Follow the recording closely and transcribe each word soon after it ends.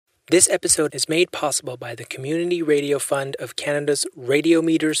This episode is made possible by the Community Radio Fund of Canada's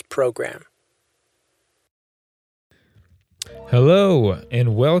Radiometers program. Hello,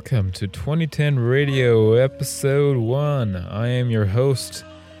 and welcome to 2010 Radio Episode 1. I am your host,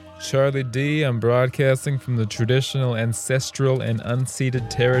 Charlie D. I'm broadcasting from the traditional, ancestral, and unceded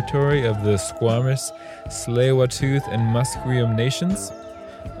territory of the Squamish, Tsleil-Waututh, and Musqueam nations.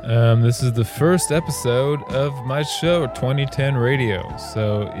 This is the first episode of my show, 2010 Radio.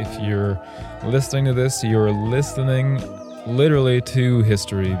 So if you're listening to this, you're listening literally to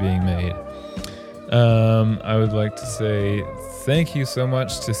history being made. I would like to say thank you so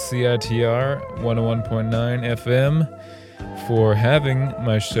much to CITR 101.9 FM for having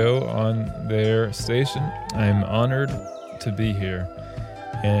my show on their station. I'm honored to be here,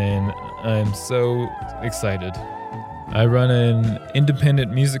 and I'm so excited. I run an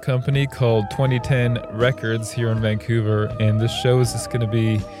independent music company called 2010 Records here in Vancouver, and this show is just going to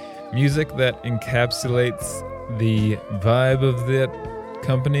be music that encapsulates the vibe of that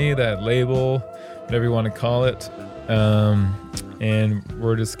company, that label, whatever you want to call it. And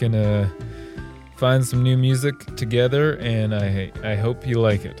we're just going to find some new music together, and I hope you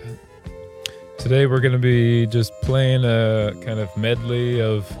like it. Today we're going to be just playing a kind of medley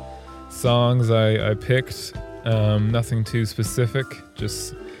of songs I picked. Nothing too specific,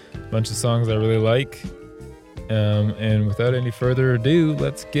 just a bunch of songs I really like. And without any further ado,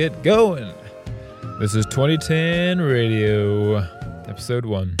 let's get going. This is 2010 Radio, Episode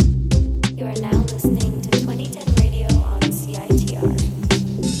 1. You are now listening to 2010 Radio on CITR.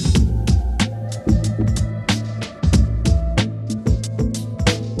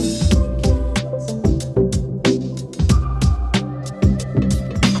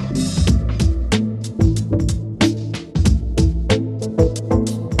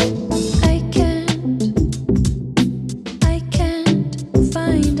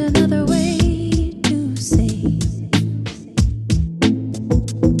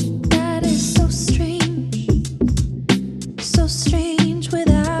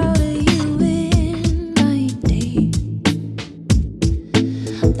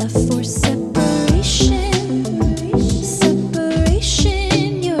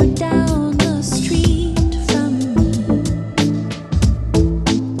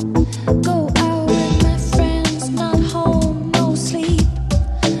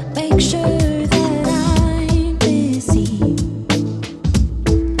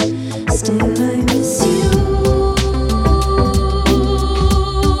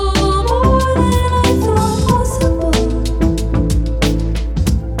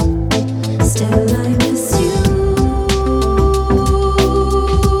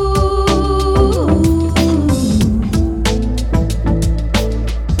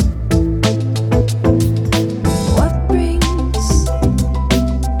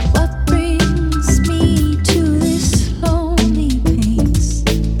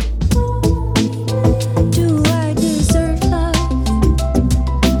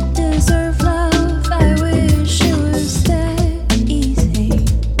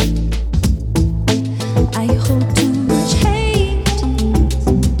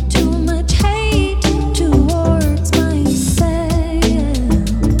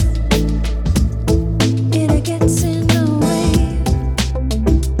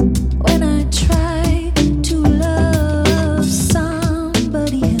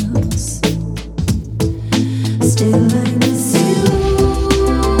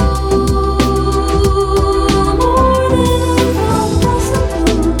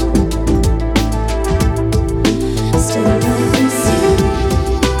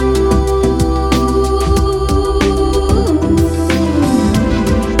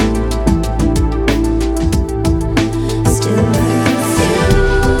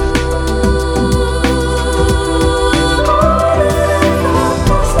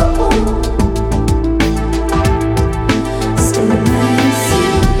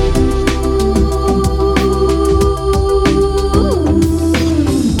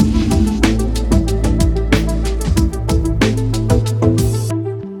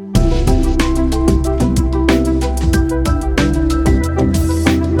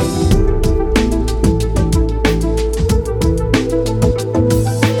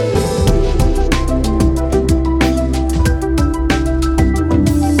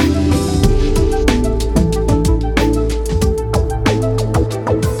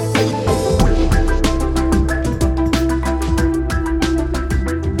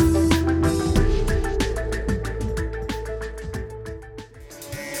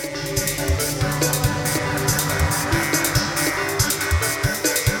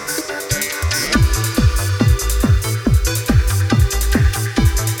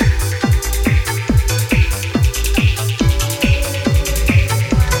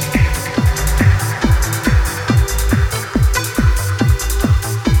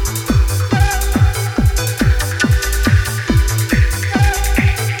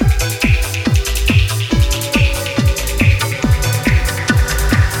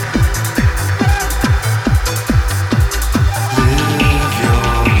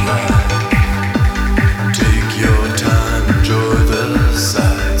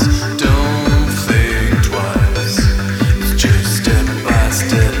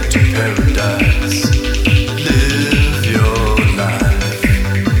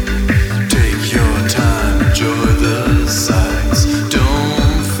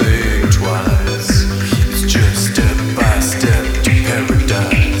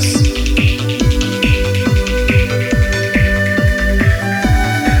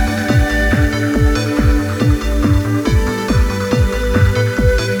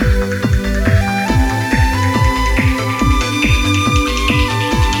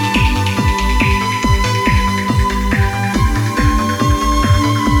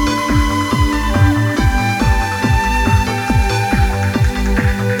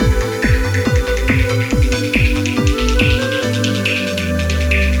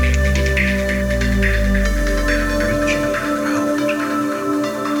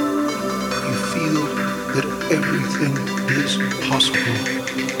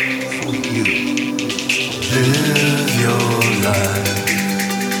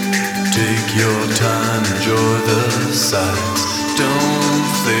 your time, enjoy the sights. Don't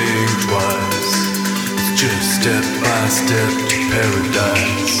think twice. It's just step by step to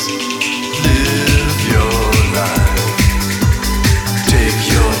paradise. Live your life. Take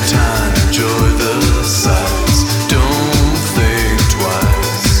your time, enjoy the sights. Don't think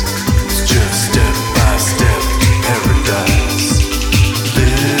twice. It's just step by step to paradise.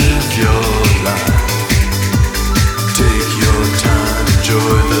 Live your life. Take your time,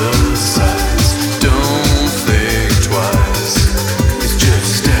 enjoy the sights. Don't think twice. It's just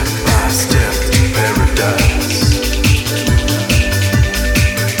step by step to paradise.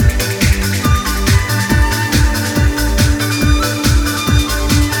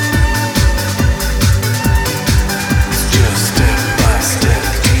 It's just step by step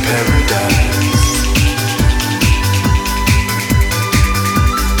to paradise.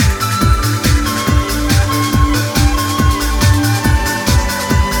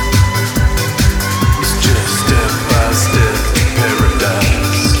 It's just step by step to paradise.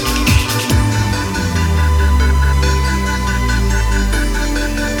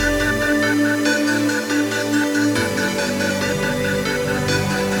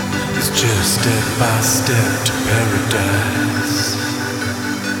 It's just step by step to paradise.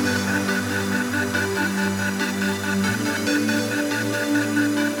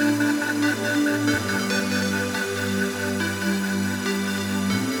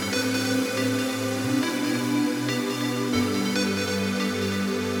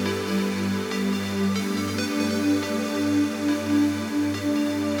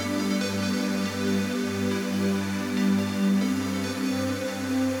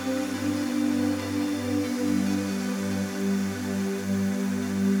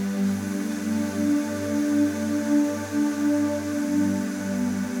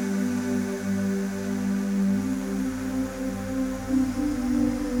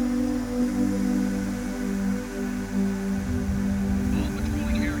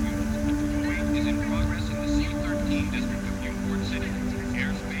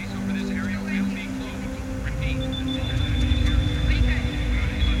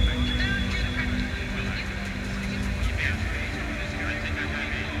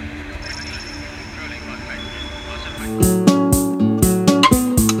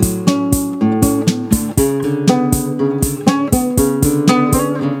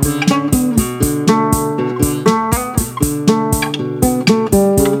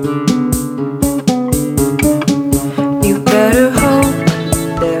 You better hope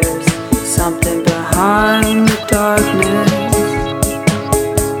there's something behind the darkness,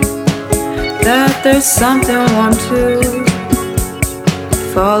 that there's something warm to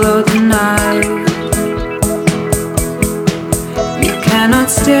follow the night. You cannot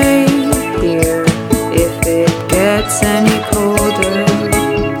stay here if it gets any colder.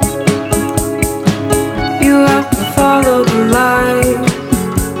 You have to follow the light.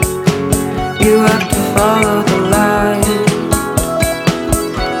 You have to follow the light.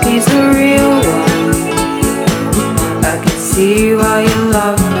 He's a real one. I can see why you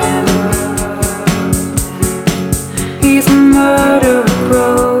love him. He's a murderer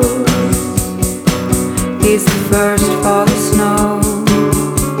crow. He's the first fall of snow.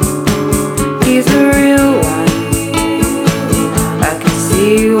 He's a real one. I can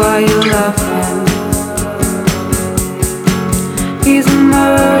see why you love him. He's a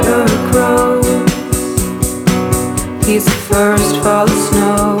murderer crow. He's the first fall of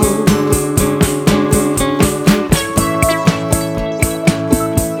snow.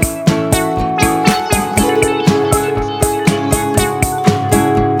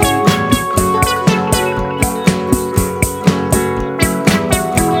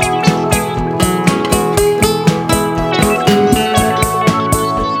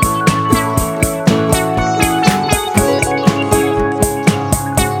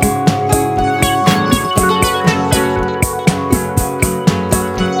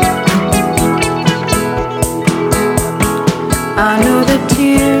 I know that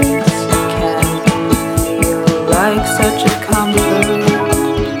tears can feel like such a comfort.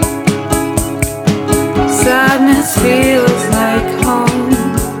 Sadness feels like home.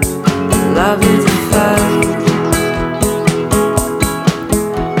 Love is a fight.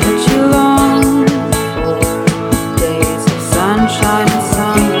 But you long for days of sunshine and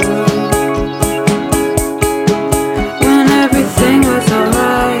summer, when everything was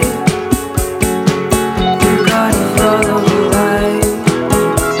alright. You gotta follow the light.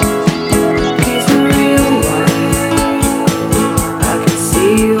 He's a real one. I can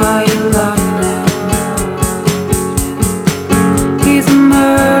see why you love him. He's a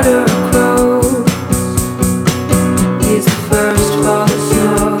murderer crow.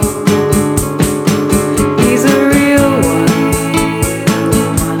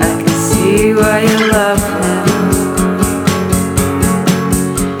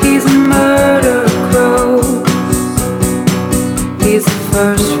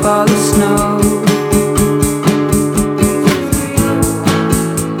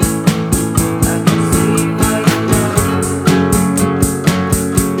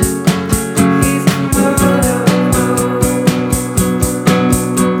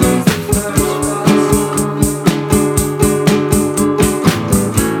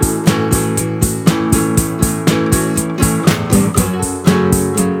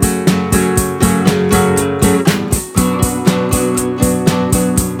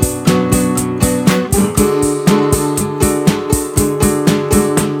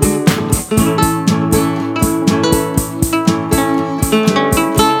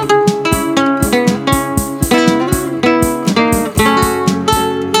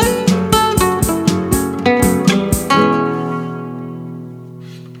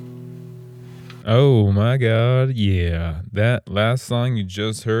 That last song you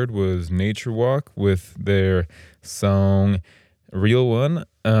just heard was Nature Walk with their song Real One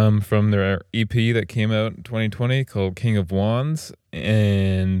from their EP that came out in 2020 called King of Wands.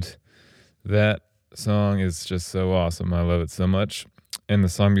 And that song is just so awesome. I love it so much. And the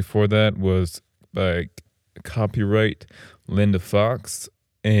song before that was by Copyright Linda Fox,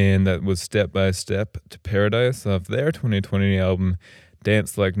 and that was Step by Step to Paradise off their 2020 album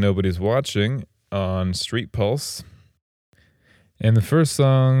Dance Like Nobody's Watching on Street Pulse. And the first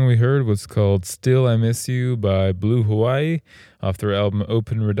song we heard was called Still I Miss You by Blue Hawaii off their album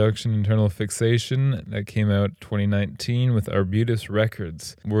Open Reduction Internal Fixation that came out 2019 with Arbutus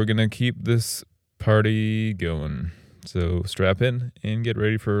Records. We're going to keep this party going, so strap in and get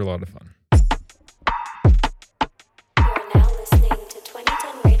ready for a lot of fun. You are now listening to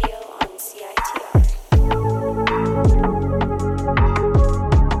 2010 Radio on CITR.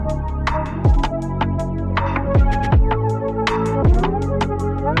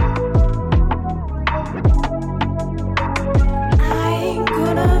 I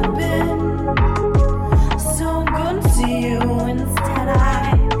could have been so good to you. Instead,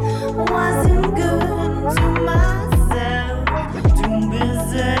 I wasn't good to myself. Too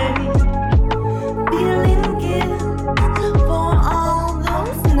busy feeling guilt for all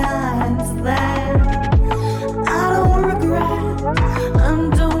those nights that I don't regret. I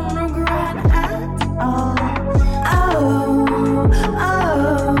don't regret at all. Oh,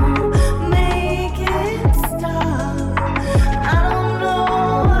 make it stop. I don't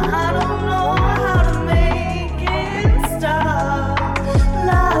know how to make it stop.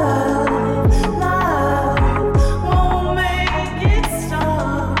 Love won't make it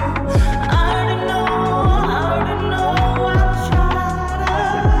stop. I already know I've tried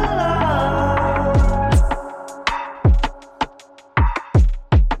a lot.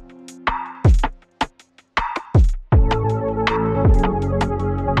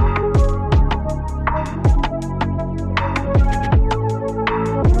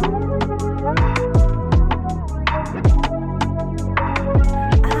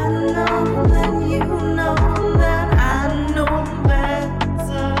 I know that you know that I know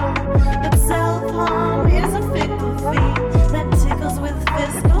better. But self-harm is a fickle feat that tickles with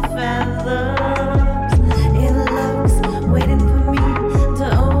fiscal feathers. It lurks, waiting for me to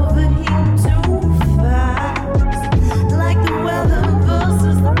overheat too fast. Like the weather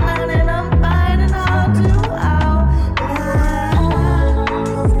versus the planet, I'm fighting hard to outlast.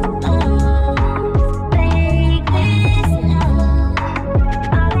 Make this love.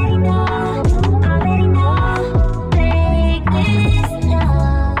 Already know. Make this love.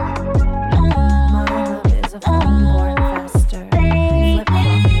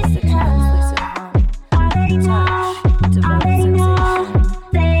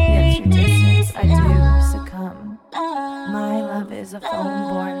 My love is a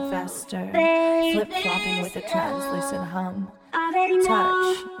foreign-born fester. Flip-flop is the translucent hum.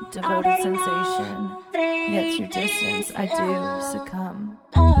 Touch, devoted sensation. Yet through distance I do succumb.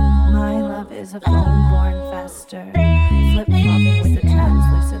 My love is a foam-born fester. Flip-flopping with a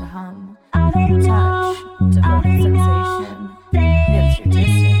translucent hum. Touch, devoted sensation. Yet through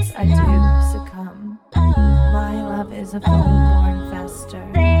distance I do succumb. My love is a foam-born fester.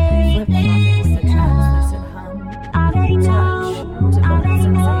 Flip-flopping with a translucent hum. Touch, devoted sensation. Yet through distance I do succumb. My love is a foam-born fester. Flip-flopping with a translucent hum. Touch, devoted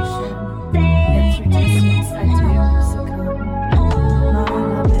sensation. Yet through distance I do succumb. My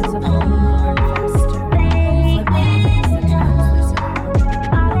love is a foam-born fester. Flip-flopping with a translucent hum.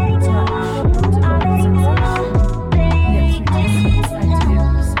 Touch, devoted sensation. Yet through distance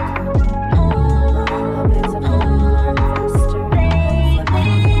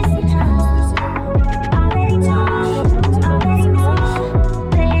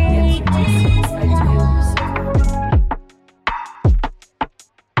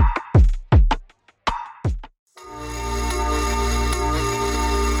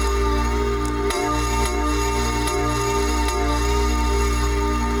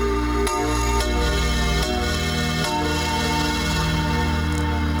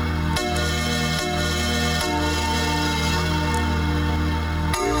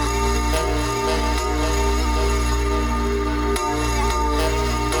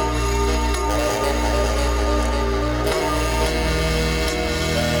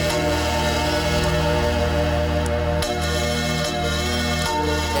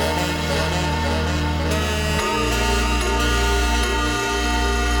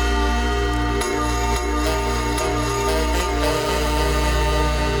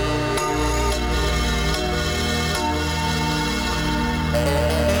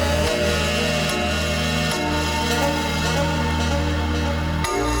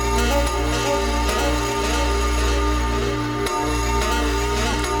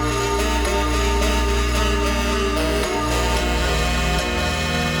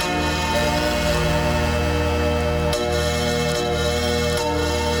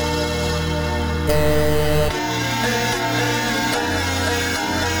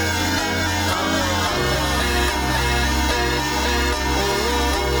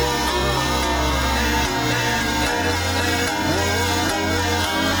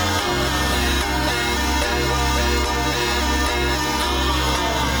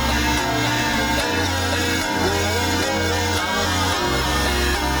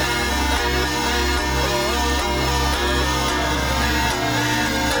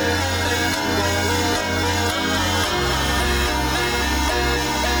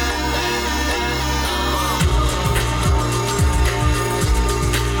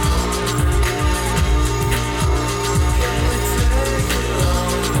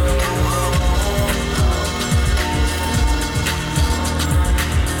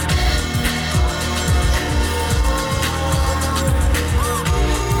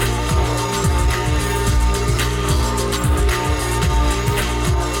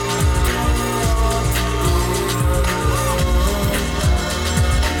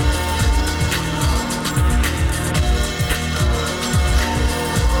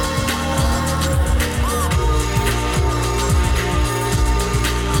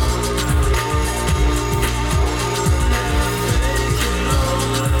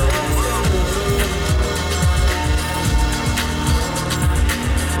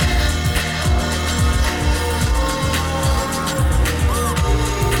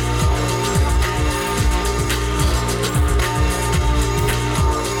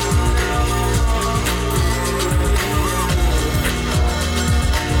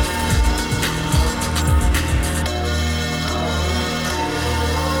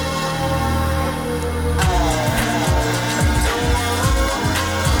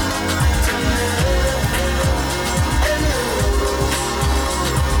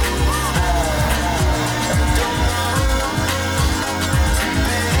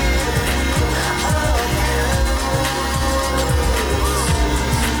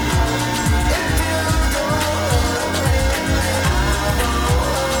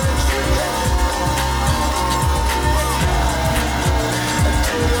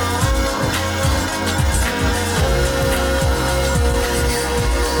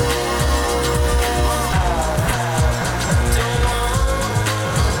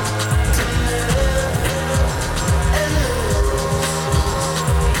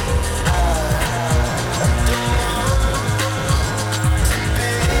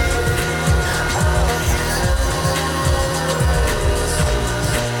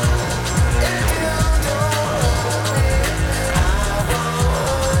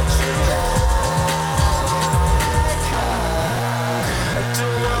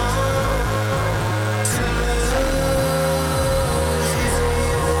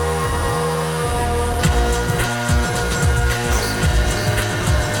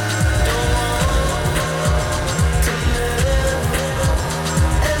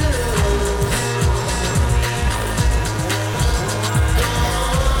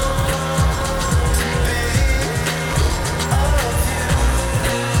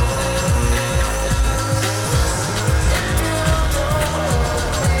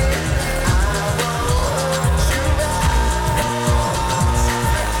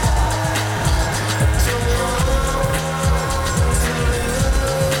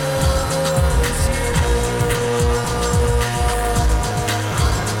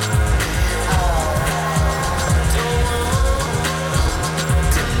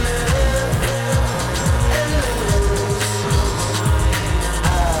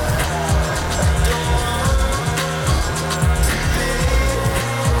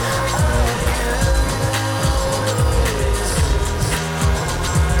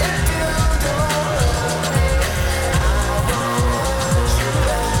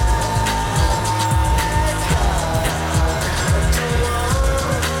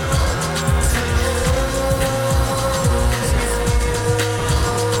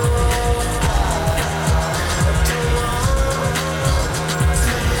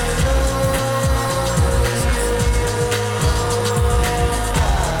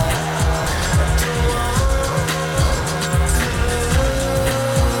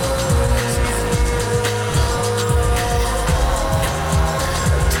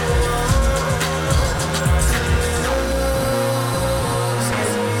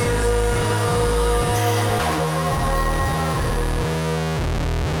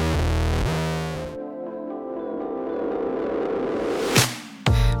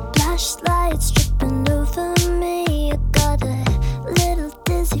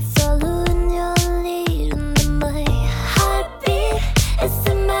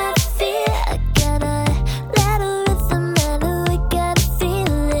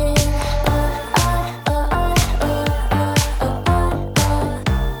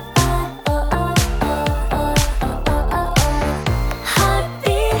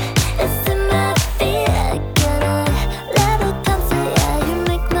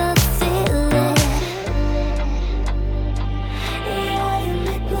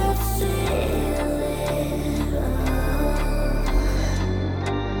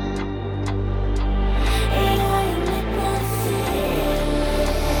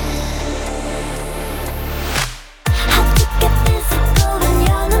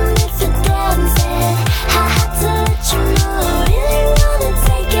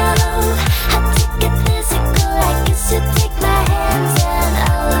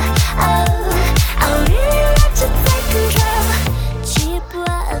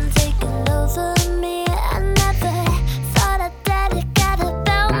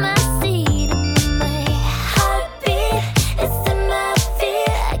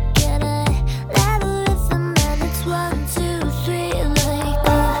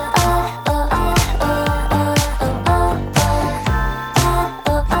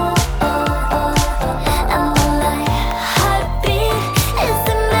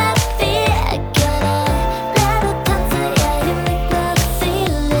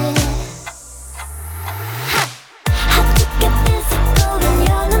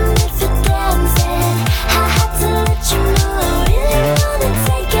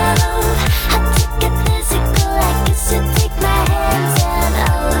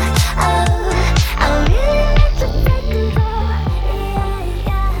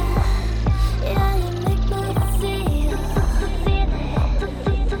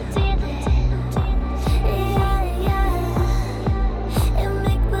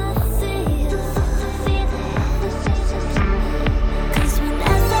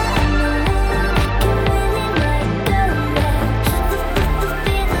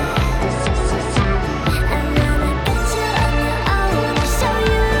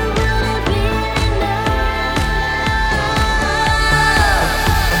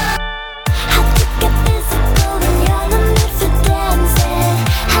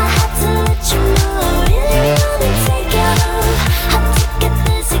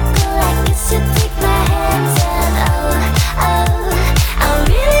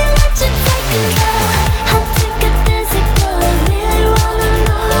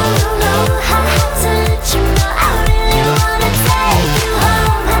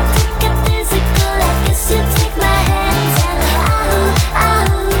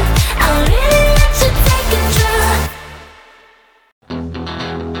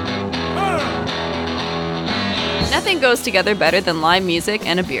goes together better than live music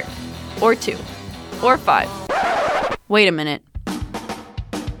and a beer. Or 2. Or 5. Wait a minute.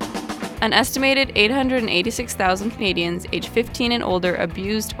 An estimated 886,000 Canadians aged 15 and older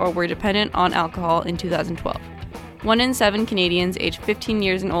abused or were dependent on alcohol in 2012. 1 in 7 Canadians aged 15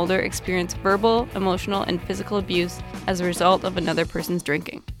 years and older experience verbal, emotional, and physical abuse as a result of another person's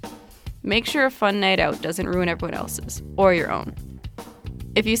drinking. Make sure a fun night out doesn't ruin everyone else's, or your own.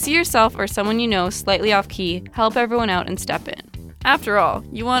 If you see yourself or someone you know slightly off key, help everyone out and step in. After all,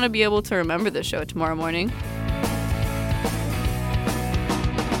 you want to be able to remember the show tomorrow morning.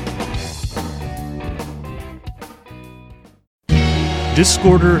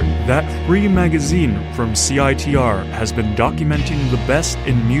 Discorder, that free magazine from CITR, has been documenting the best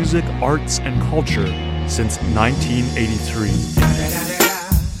in music, arts, and culture since 1983.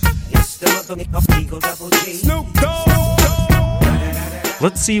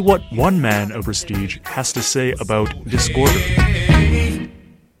 Let's see what one man of prestige has to say about Discorder.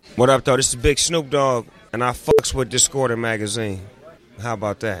 What up, though? This is Big Snoop Dogg, and I fucks with Discorder magazine. How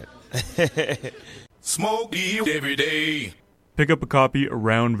about that? Smoke weed every day. Pick up a copy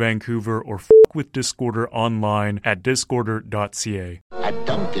around Vancouver or with Discorder online at discorder.ca. At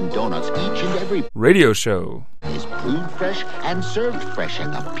Dunkin' Donuts, each and every radio show is brewed fresh and served fresh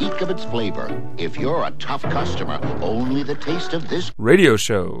at the peak of its flavor. If you're a tough customer, only the taste of this radio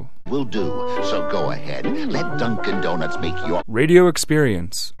show will do. So go ahead, let Dunkin' Donuts make your radio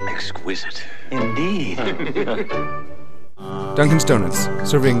experience exquisite. Indeed. Dunkin's Donuts,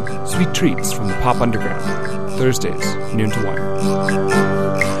 serving sweet treats from the pop underground. Thursdays, noon to 1.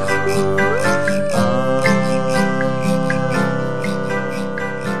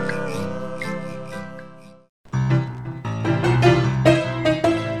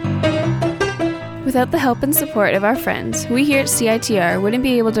 Without the help and support of our friends, we here at CITR wouldn't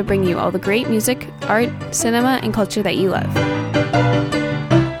be able to bring you all the great music, art, cinema, and culture that you love.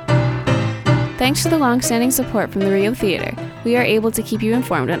 Thanks to the long-standing support from the Rio Theatre, we are able to keep you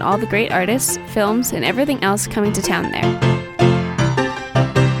informed on all the great artists, films, and everything else coming to town there.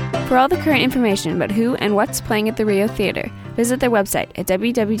 For all the current information about who and what's playing at the Rio Theatre, visit their website at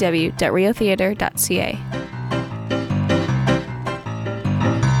www.riotheatre.ca.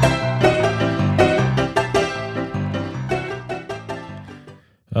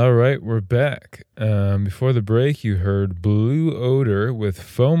 All right, we're back. Before the break, you heard Blue Odor with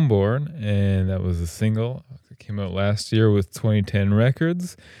Foamborn, and that was a single that came out last year with 2010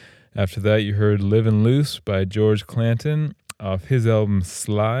 Records. After that, you heard Livin' Loose by George Clanton off his album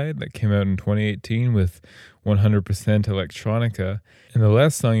Slide that came out in 2018 with 100% electronica. And the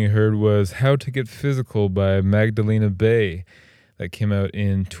last song you heard was How to Get Physical by Magdalena Bay that came out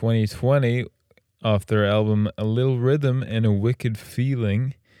in 2020 off their album A Little Rhythm and a Wicked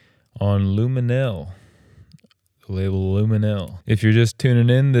Feeling on Luminelle, the label Luminelle. If you're just tuning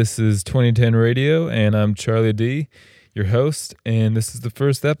in, this is 2010 Radio, and I'm Charlie D, your host, and this is the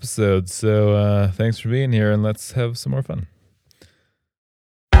first episode, so thanks for being here, and let's have some more fun.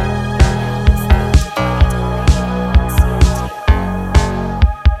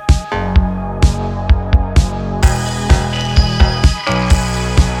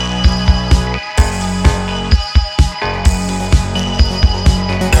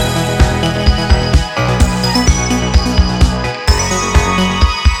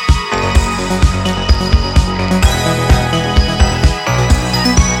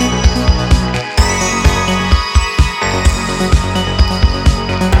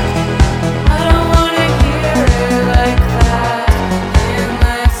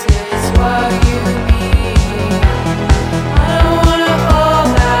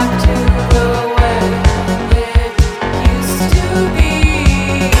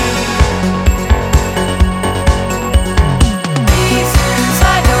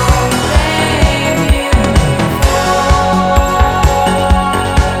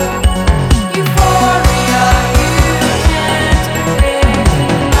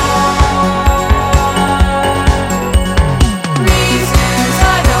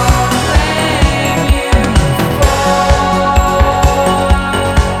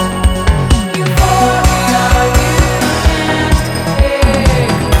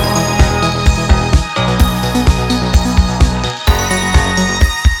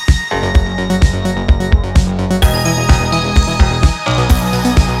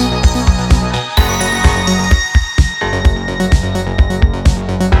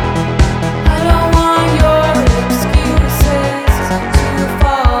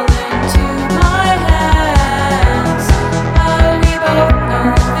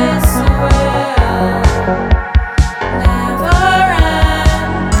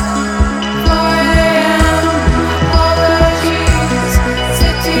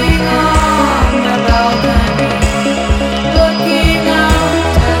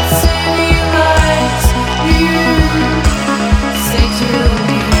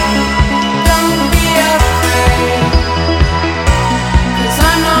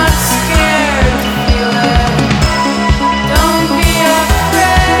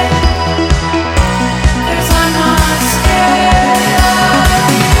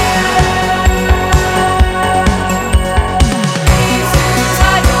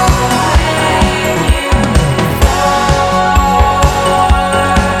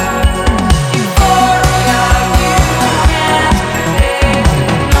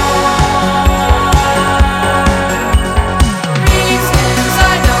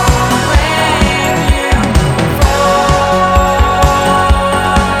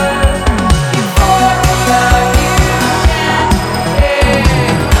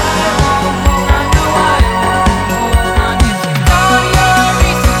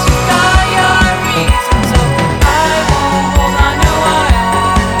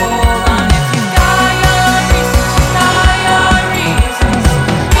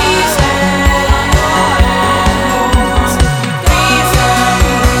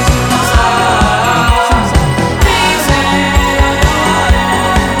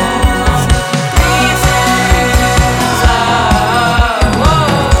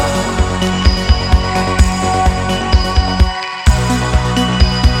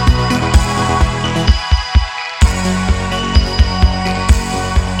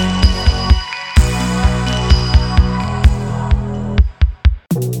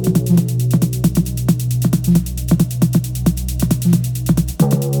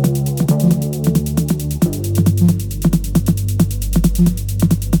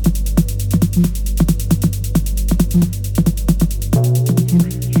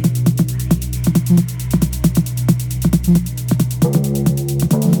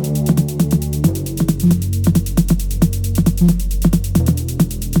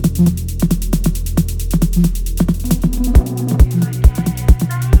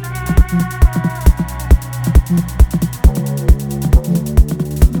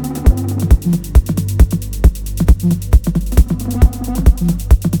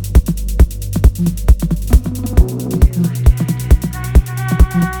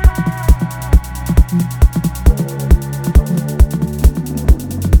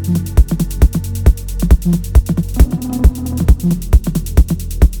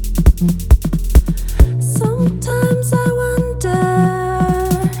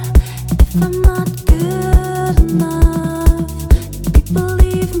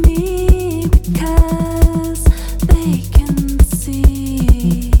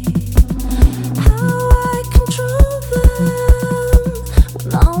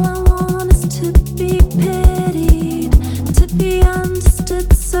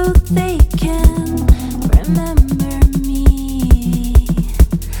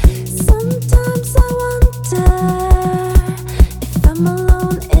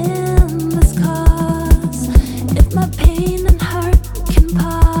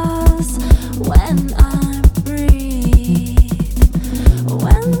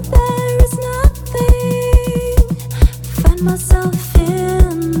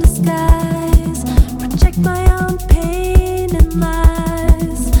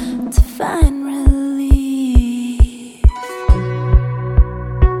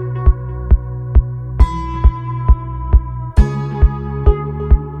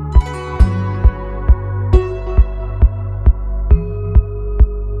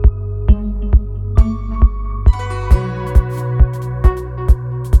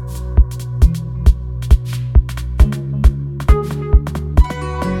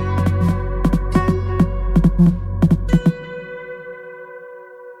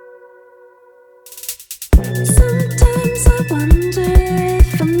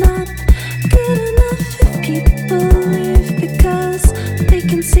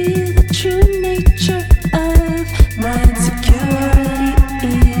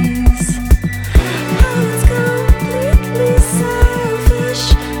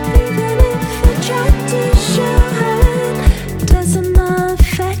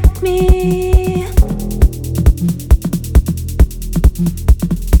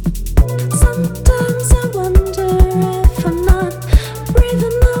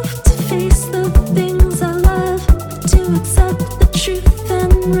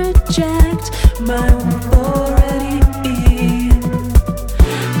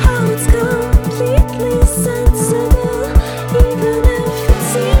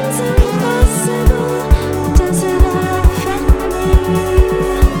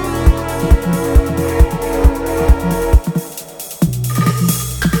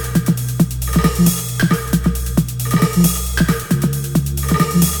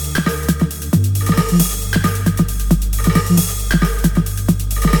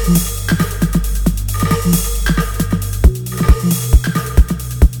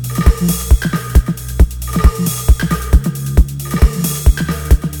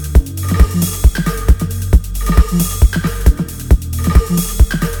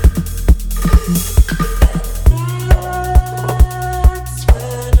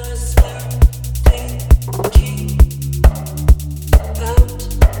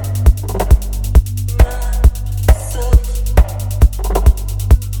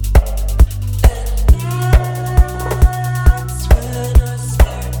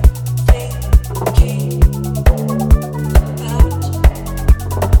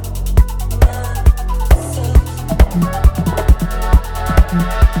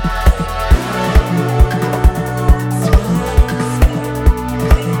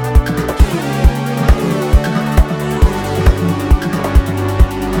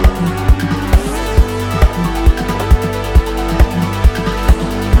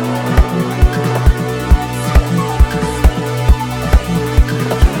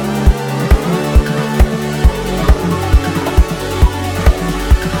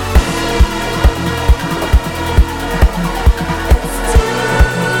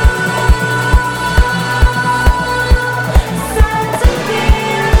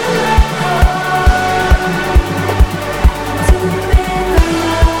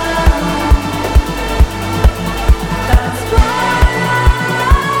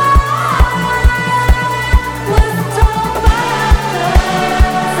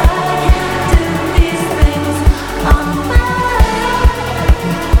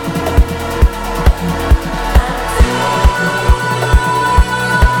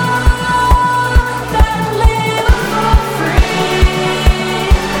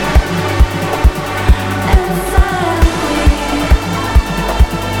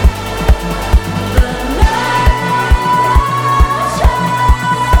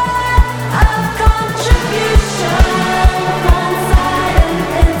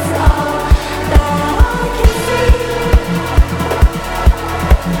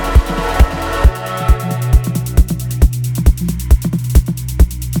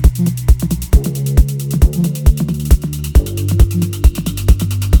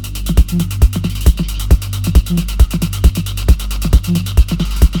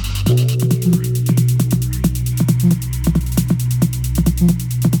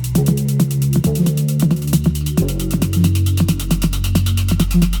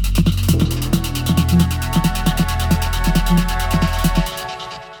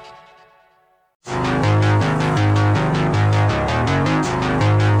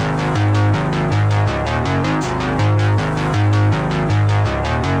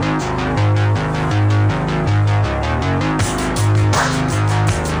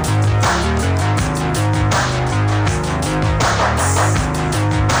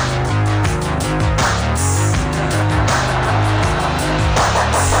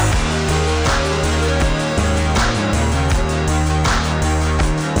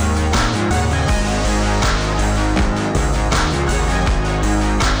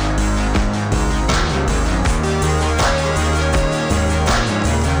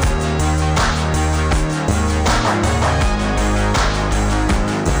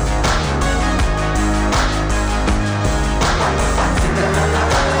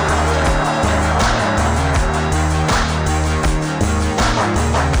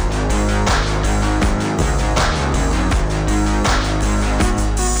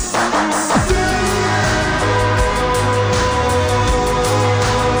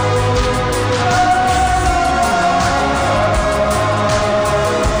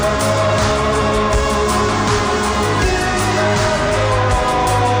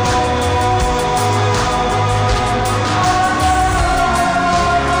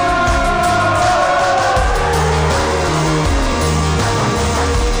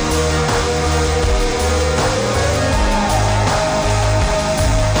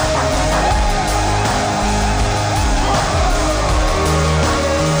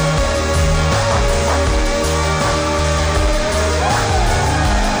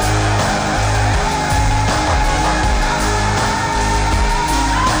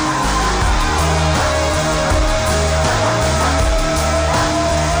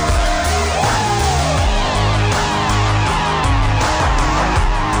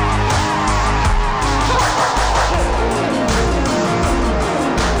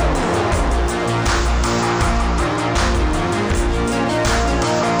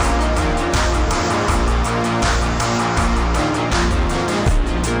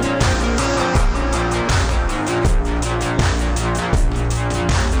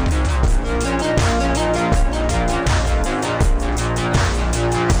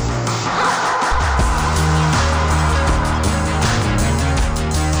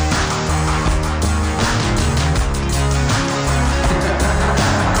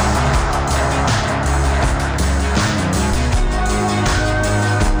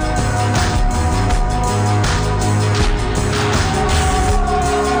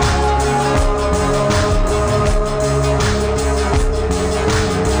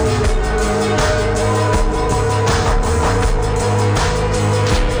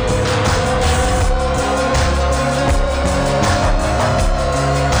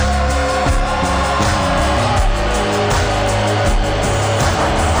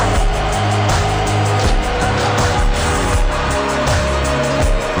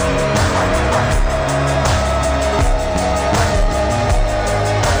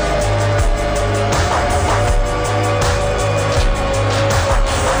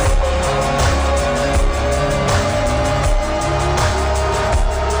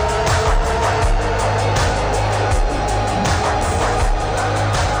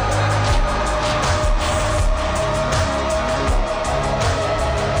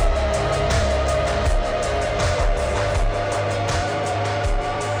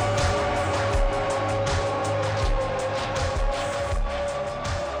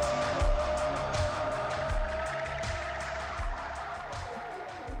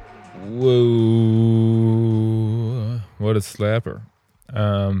 Whoa. What a slapper.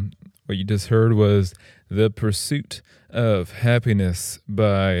 What you just heard was The Pursuit of Happiness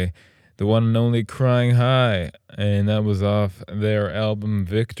by the one and only Crying High. And that was off their album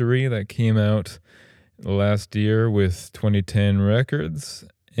Victory that came out last year with 2010 Records.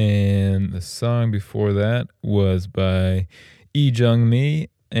 And the song before that was by Lee Jung-mi,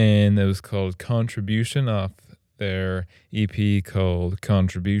 and it was called Contribution off their EP called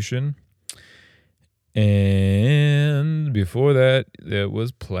Contribution. And before that, it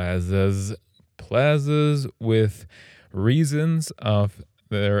was Plazas with Reasons off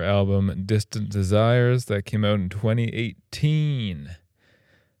their album Distant Desires that came out in 2018.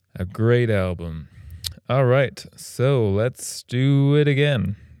 A great album. All right, so let's do it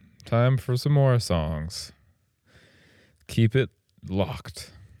again. Time for some more songs. Keep it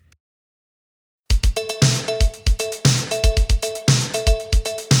locked.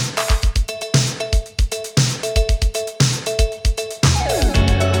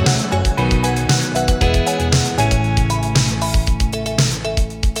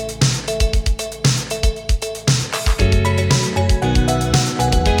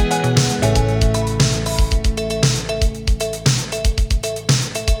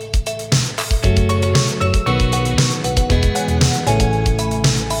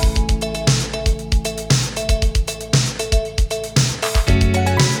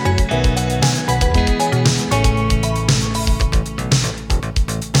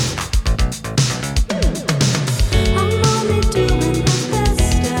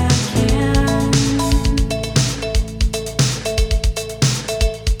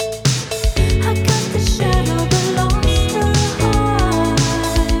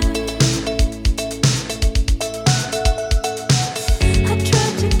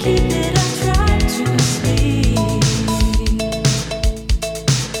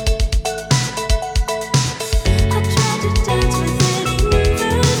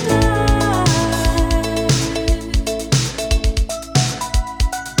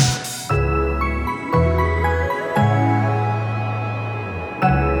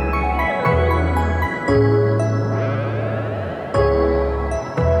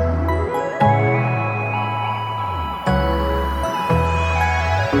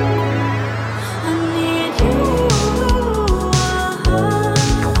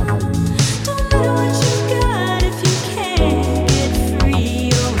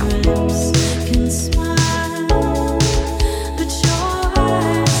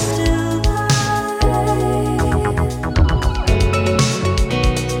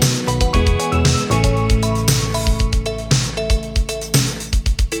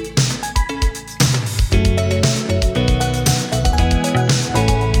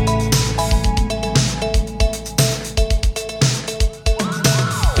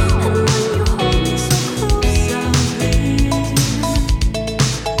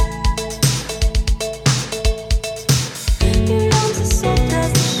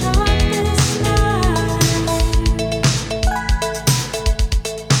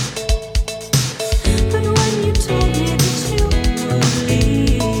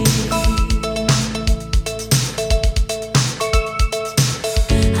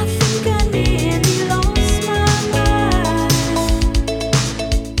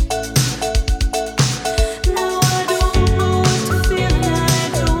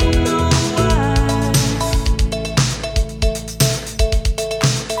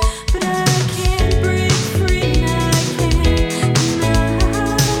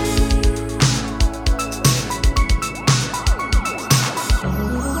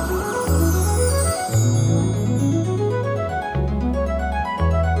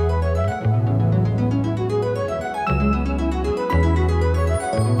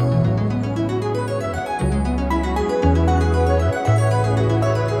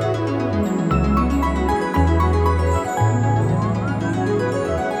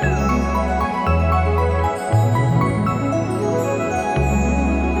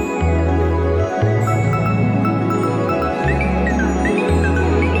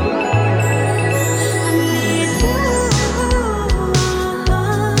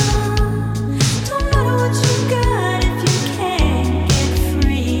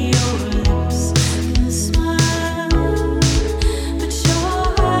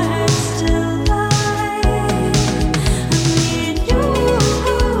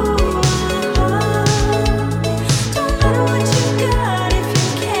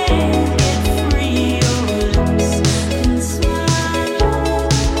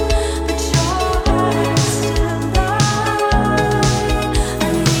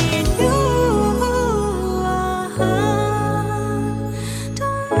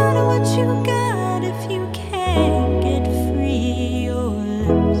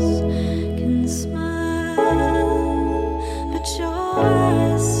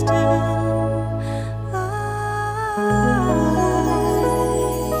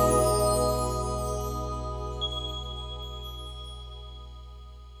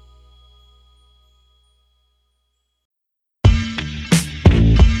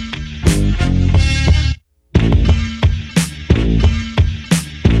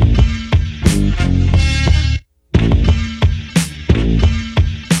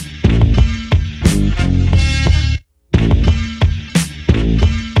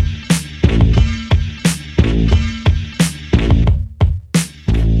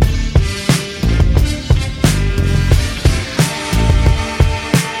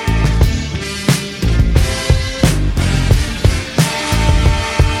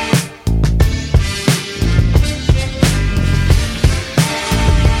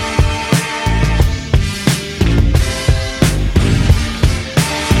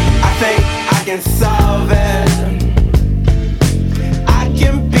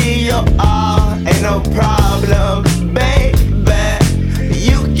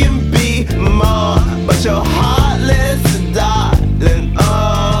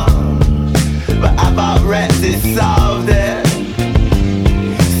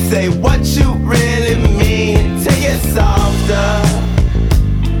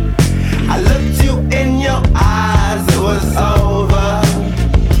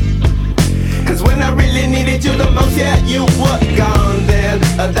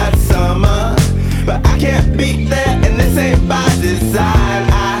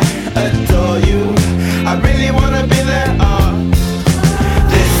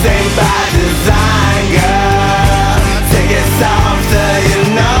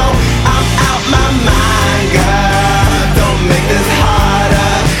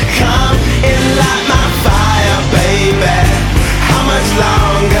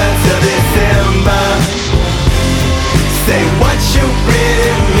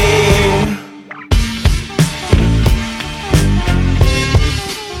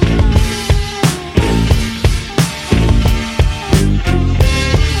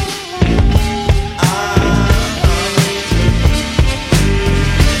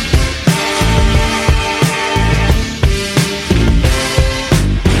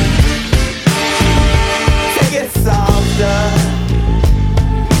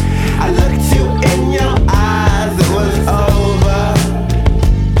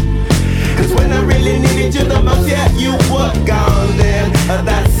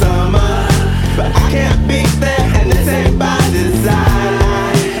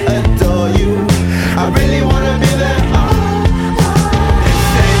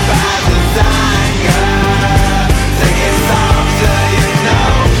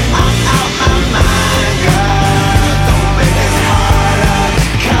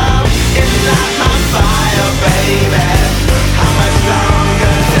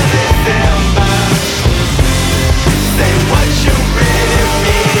 Say what you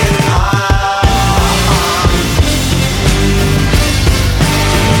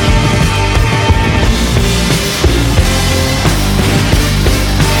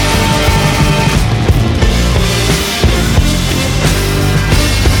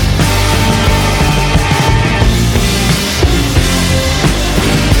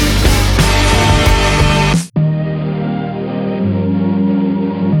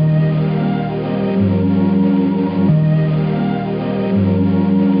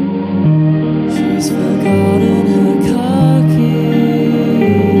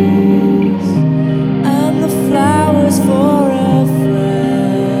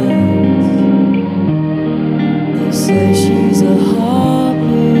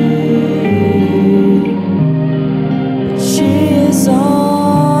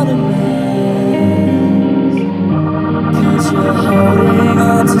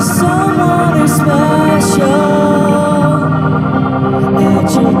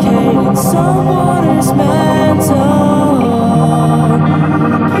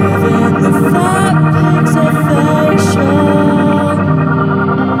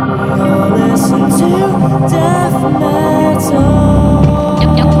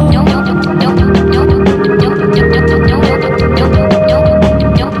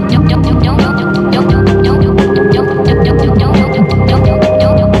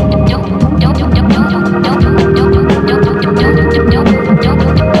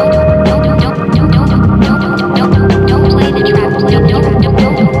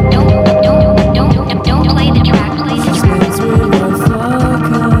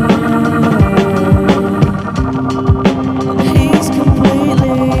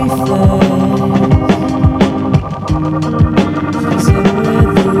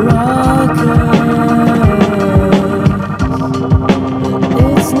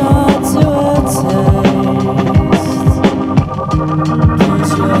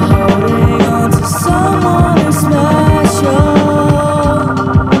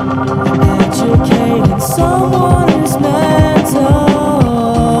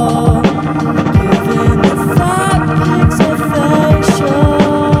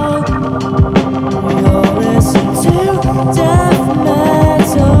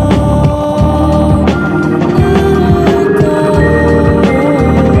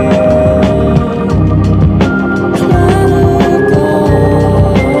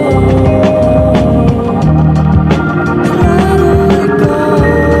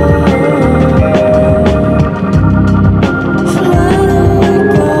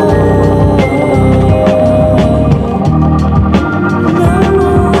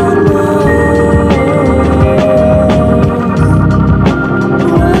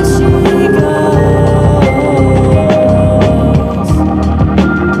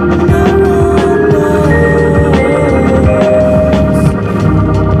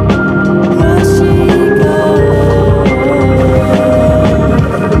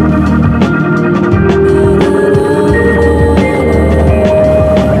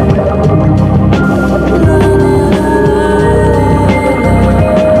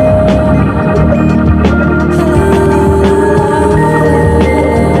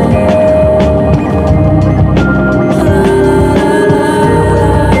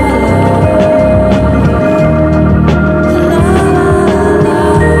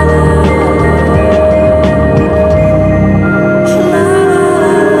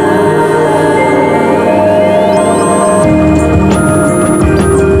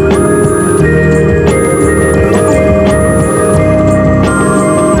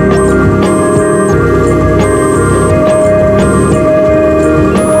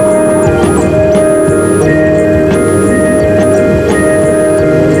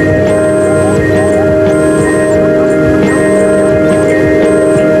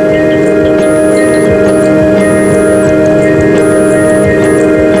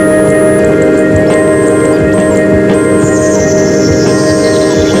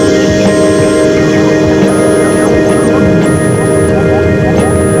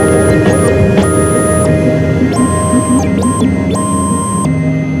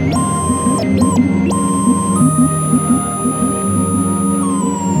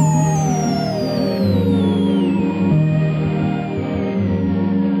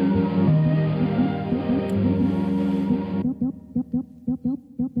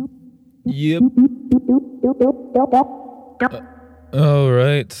Yep. All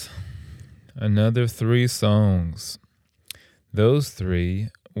right. Another 3 songs. Those 3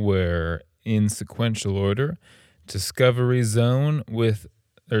 were in sequential order. Discovery Zone with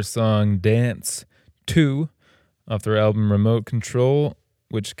their song Dance 2 off their album Remote Control,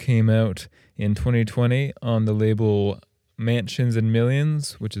 which came out in 2020 on the label Mansions and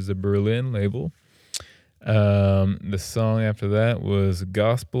Millions, which is a Berlin label. The song after that was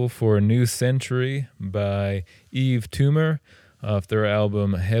Gospel for a New Century by Eve Toomer off their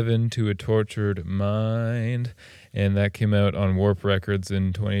album Heaven to a Tortured Mind, and that came out on Warp Records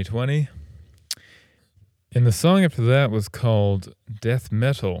in 2020. And the song after that was called Death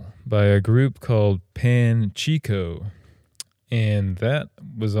Metal by a group called Pan Chico, and that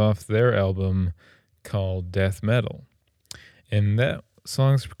was off their album called Death Metal. And that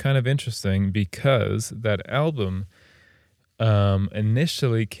song's kind of interesting because that album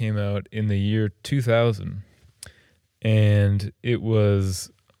initially came out in the year 2000, and it was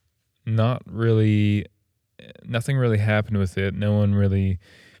nothing really happened with it. No one really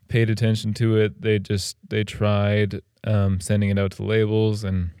paid attention to it. They tried sending it out to labels,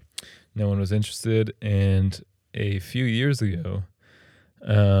 and no one was interested. And a few years ago,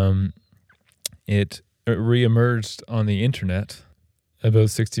 it reemerged on the internet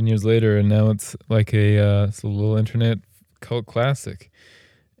about 16 years later, and now it's like it's a little internet cult classic.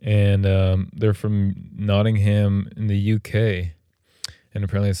 And they're from Nottingham in the UK. And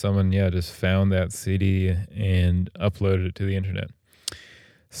apparently someone, just found that CD and uploaded it to the internet.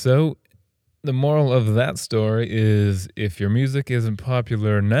 So the moral of that story is if your music isn't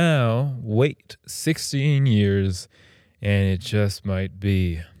popular now, wait 16 years and it just might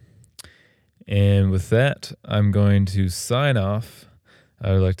be. And with that, I'm going to sign off.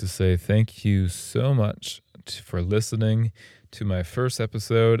 I would like to say thank you so much for listening to my first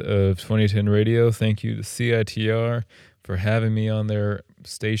episode of 2010 Radio. Thank you to CITR for having me on their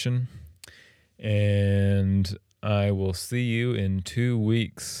station. And I will see you in 2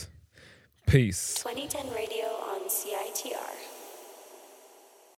 weeks. Peace. 2010 Radio on CITR.